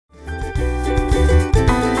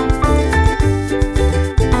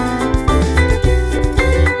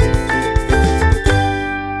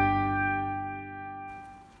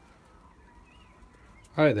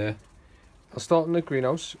Hi there. I'll start in the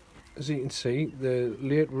greenhouse. As you can see, the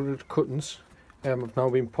late rooted cuttings have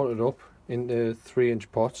now been potted up into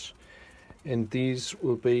 3-inch pots, and these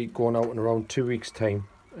will be going out in around 2 weeks time.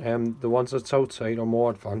 The ones that's outside are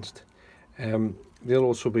more advanced. They'll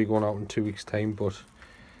also be going out in 2 weeks time, but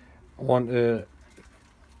I want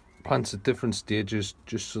plants at different stages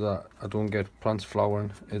just so that I don't get plants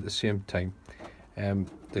flowering at the same time.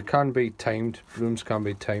 They can be timed, blooms can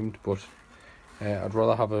be timed, but I'd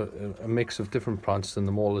rather have a mix of different plants than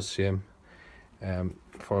them all the same,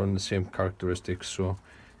 following the same characteristics. So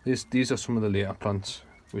these are some of the later plants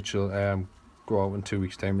which will grow out in 2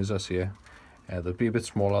 weeks time, as I say. They'll be a bit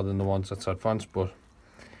smaller than the ones that's advanced, but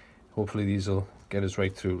hopefully these will get us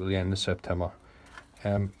right through to the end of September.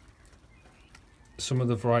 Some of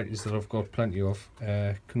the varieties that I've got plenty of: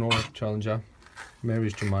 Kenora Challenger,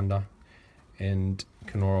 Mary's Jomanda, and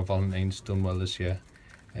Kenora Valentine's done well this year.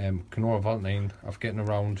 Kenora Valentine, I've getting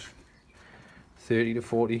around 30 to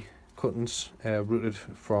 40 cuttings rooted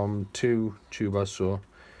from 2 tubers, so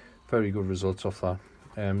very good results off that.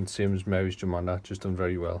 Same as Mary's Jomanda, just done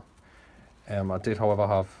very well. I did, however,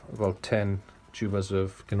 have about 10 tubers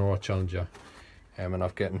of Kenora Challenger, and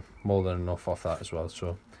I've getting more than enough off that as well,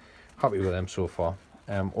 so happy with them so far.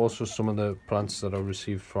 Also, some of the plants that I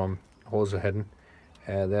received from Halls of Heading,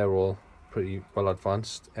 they're all pretty well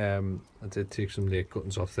advanced. I did take some late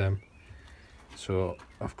cuttings off them, so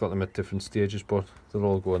I've got them at different stages, but they'll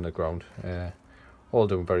all go in the ground. All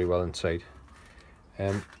doing very well inside.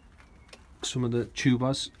 Some of the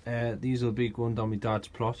tubers, these will be going down my dad's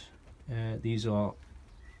plot. These are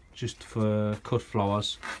just for cut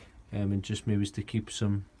flowers, and just maybe to keep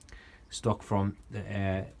some stock from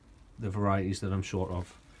the varieties that I'm short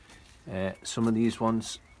of. Some of these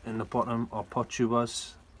ones in the bottom are pot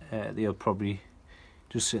tubers. They'll probably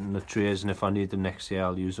just sit in the trays, and if I need them next year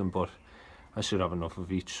I'll use them, but I should have enough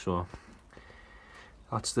of each. So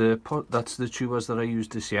that's the tubers that I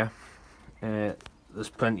used this year. There's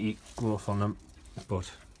plenty growth on them,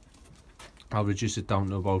 but I'll reduce it down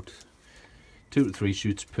to about 2 to 3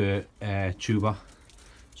 shoots per tuber,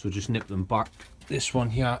 so just nip them back. This one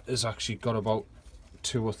here has actually got about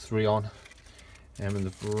 2 or 3 on, and the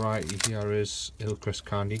variety here is Hillcrest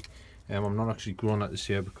Candy. I'm not actually growing that this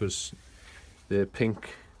year because the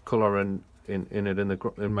pink colour in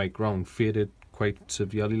my ground faded quite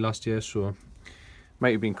severely last year, so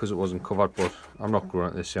might have been because it wasn't covered, but I'm not growing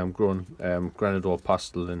it this year. I'm growing Grenador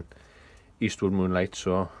Pastel and Eastwood Moonlight,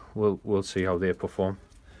 so we'll see how they perform.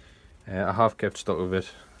 I have kept stock of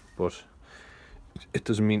it, but it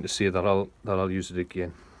doesn't mean to say that I'll use it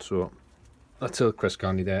again. So that's Hillcrest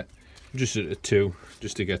Candy there, just at a 2,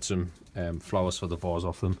 just to get some flowers for the vase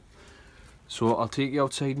off them. So I'll take you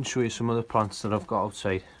outside and show you some of the plants that I've got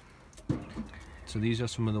outside. So these are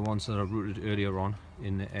some of the ones that I rooted earlier on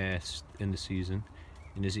in the season,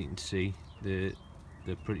 and as you can see, they're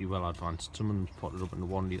pretty well advanced. Some of them potted up in the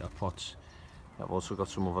 1 litre pots. I've also got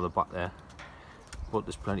some over the back there, but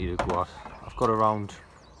there's plenty to go at. I've got around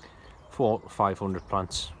 400 to 500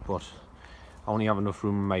 plants, but I only have enough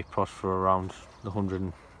room in my pot for around the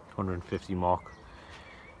 150 mark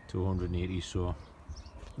to 180, so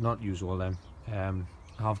not use all them.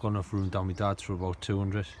 I've got enough room down my dad's for about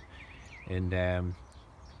 200, and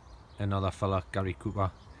another fella, Gary Cooper,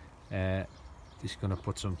 he's going to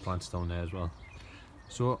put some plants down there as well.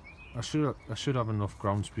 So I should have enough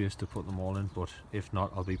ground space to put them all in, but if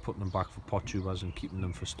not, I'll be putting them back for pot tubers and keeping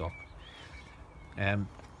them for stock.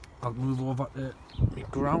 I'll move over to my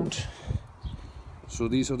ground. So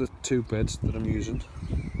these are the 2 beds that I'm using.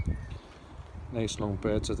 Nice long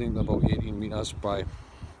beds. I think they're about 18 meters by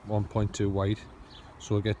 1.2 wide,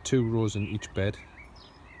 so I'll get 2 rows in each bed,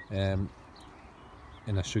 and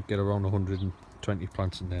I should get around 120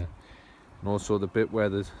 plants in there. And also the bit where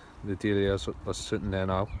the dahlias are sitting there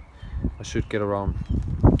now, I should get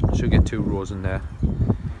 2 rows in there,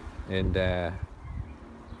 and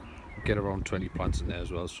get around 20 plants in there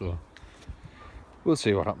as well, so we'll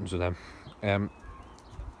see what happens with them.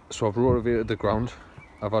 So I've rotavated the ground.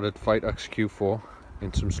 I've added Vitax Q4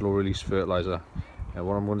 and some slow release fertilizer.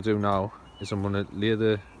 What I'm going to do now is I'm going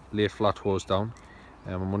to lay flat hose down,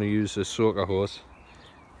 and I'm going to use a soaker hose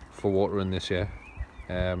for watering this year,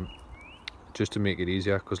 just to make it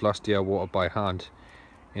easier, because last year I watered by hand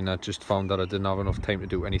and I just found that I didn't have enough time to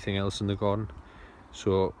do anything else in the garden.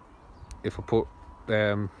 So if I put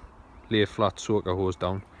lay a flat soaker hose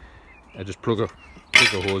down, I just plug a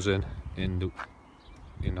hose in, and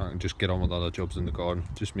I can just get on with other jobs in the garden.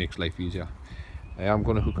 Just makes life easier. I am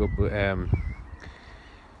going to hook up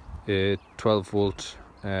a 12 volt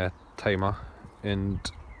timer and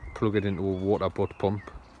plug it into a water butt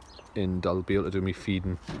pump and I'll be able to do me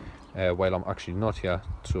feeding while I'm actually not here,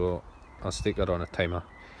 so I'll stick that on a timer.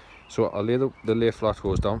 So I'll lay the lay flat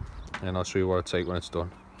hose down and I'll show you what it's like when it's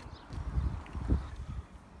done.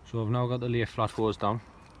 So I've now got the lay flat hose down,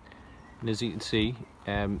 and as you can see,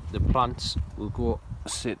 the plants will go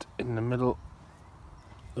sit in the middle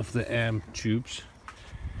of the tubes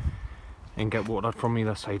and get watered from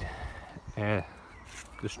either side. The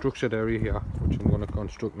structured area here, which I'm going to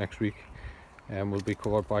construct next week, will be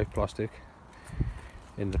covered by plastic,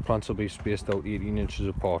 and the plants will be spaced out 18 inches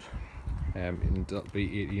apart, and that'll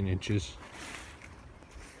be 18 inches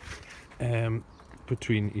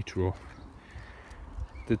between each row.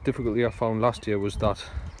 The difficulty I found last year was that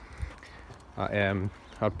I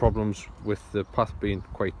had problems with the path being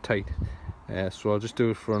quite tight, so I'll just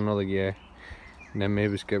do it for another year, and then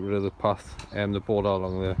maybe just get rid of the path, the border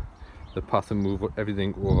along the path, and move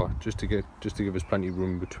everything over just to give us plenty of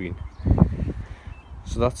room in between.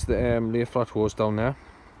 So that's the lay flat hose down there,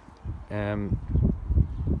 and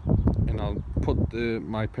I'll put the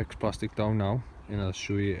Mypex plastic down now, and I'll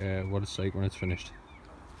show you what it's like when it's finished.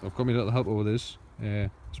 I've got my little helper with this.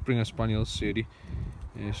 Springer Spaniel Sadie,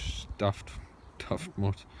 daft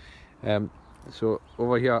mutt. So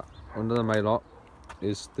over here under the mylar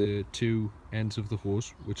is the two ends of the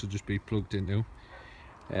hose, which will just be plugged into,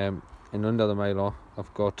 and under the mylar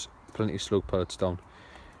I've got plenty of slug pellets down.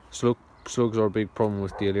 Slugs are a big problem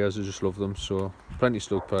with dahlias, I just love them, so plenty of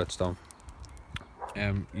slug pellets down.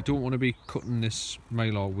 You don't want to be cutting this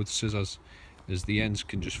mylar with scissors, as the ends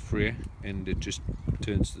can just fray and it just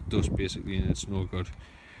turns to dust basically, and it's no good.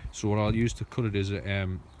 So what I'll use to cut it is a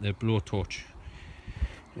blowtorch,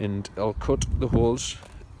 and I'll cut the holes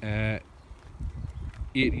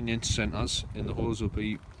 18-inch centres, and the holes will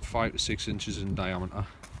be 5 to 6 inches in diameter.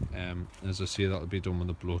 As I say, that'll be done with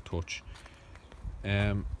a blowtorch.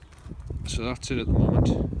 So that's it at the moment.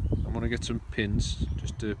 I'm going to get some pins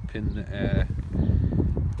just to pin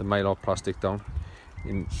the mylar plastic down.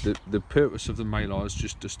 And the purpose of the mylar is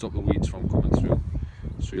just to stop the weeds from coming through,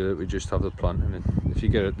 so we just have the plant, and then if you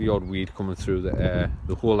get the odd weed coming through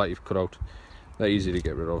the hole that you've cut out, they're easy to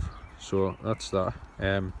get rid of. So that's that.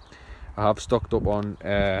 I have stocked up on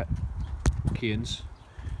canes.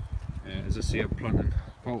 As I say, I'm planting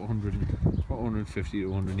about 150 to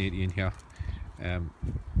 180 in here,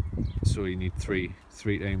 so you need three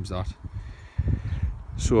times that.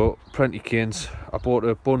 So plenty of canes. I bought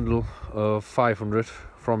a bundle of 500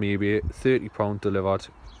 from eBay, £30 delivered,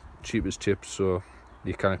 cheap as chips, so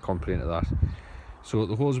you can't complain at that. So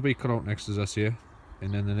the holes will be cut out next, as I say,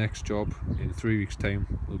 and then the next job in 3 weeks time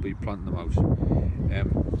will be planting them out.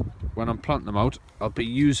 When I'm planting them out, I'll be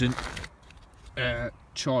using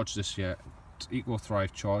charge this year. It's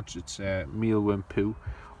Ecothrive charge. It's mealworm poo,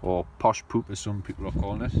 or posh poop as some people are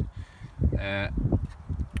calling it.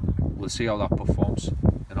 We'll see how that performs,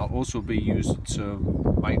 and I'll also be using some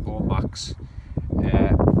Myco Max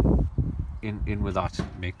in with that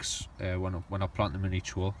mix when I plant them in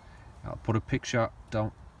each hole. I'll put a picture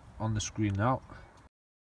down on the screen now,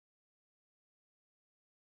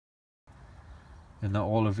 and they're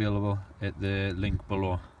all available at the link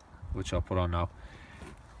below, which I'll put on now.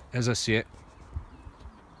 As I say,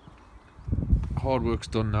 hard work's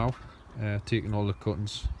done now, taking all the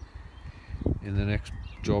cuttings, and the next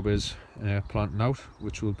job is planting out,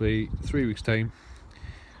 which will be 3 weeks time.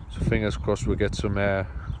 So fingers crossed we'll get some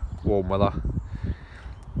warm weather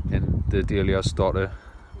and the dahlias start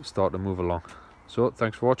to move along. So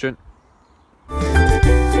thanks for watching.